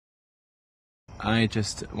I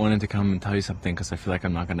just wanted to come and tell you something because I feel like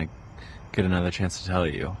I'm not going to get another chance to tell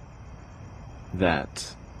you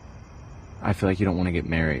that I feel like you don't want to get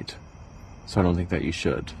married, so I don't think that you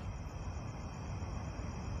should.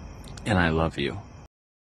 And I love you.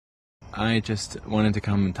 I just wanted to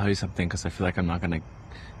come and tell you something because I feel like I'm not going to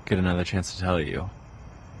get another chance to tell you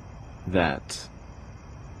that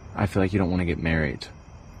I feel like you don't want to get married,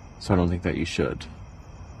 so I don't think that you should.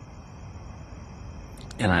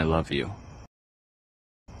 And I love you.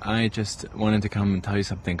 I just wanted to come and tell you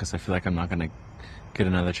something because I feel like I'm not going to get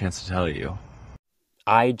another chance to tell you.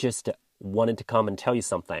 I just wanted to come and tell you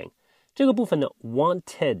something. 这个部分呢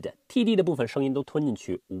wanted td 的部分声音都吞进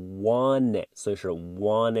去 wanted 所以是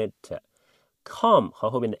wanted come 和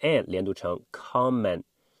后边的 and 连读成 come and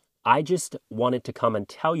I just wanted to come and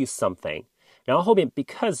tell you something 然后后边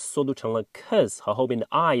because 缩读成了 cause 和后边的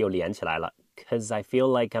I 又连起来了 cause I feel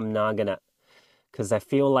like I'm not gonna Cause I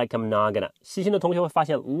feel like I'm not gonna 细心的同学会发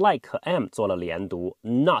现 like 和 am 做了连读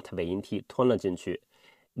not 尾音 t 吞了进去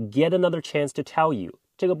get another chance to tell you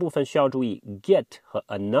这个部分需要注意 get 和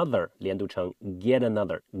another 连读成 get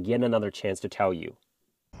another chance to tell you.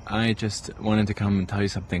 I just wanted to come and tell you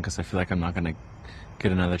something because I feel like I'm not going to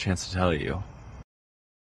get another chance to tell you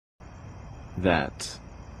that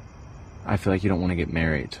I feel like you don't want to get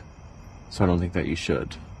married, so I don't think that you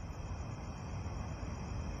should.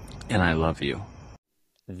 And I love you.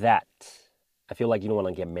 That I feel like you don't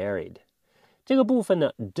want to get married. 这个部分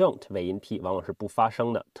呢 don't 尾音 t 往往是不发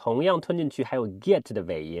声的，同样吞进去还有 get 的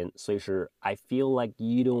尾音，所以是 I feel like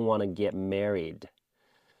you don't want to get married.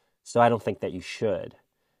 So I don't think that you should.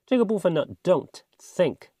 这个部分呢 don't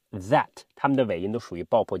think that 它们的尾音都属于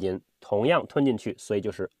爆破音，同样吞进去，所以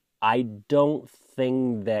就是 I don't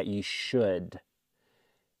think that you should.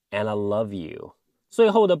 And I love you. 最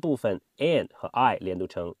后的部分 and 和 I 连读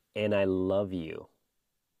成 and I love you.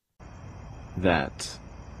 That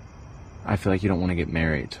I feel like you don't want to get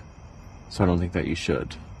married, so I don't think that you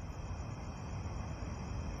should.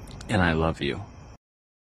 And I love you.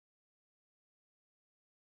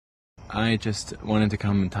 I just wanted to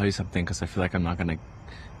come and tell you something because I feel like I'm not going to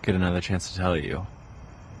get another chance to tell you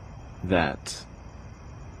that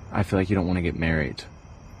I feel like you don't want to get married,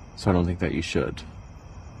 so I don't think that you should.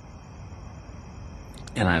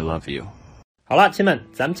 And I love you. 好了，亲们，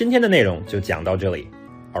咱们今天的内容就讲到这里。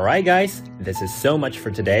Alright guys, this is so much for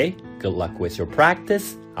today. Good luck with your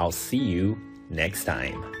practice. I'll see you next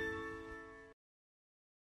time.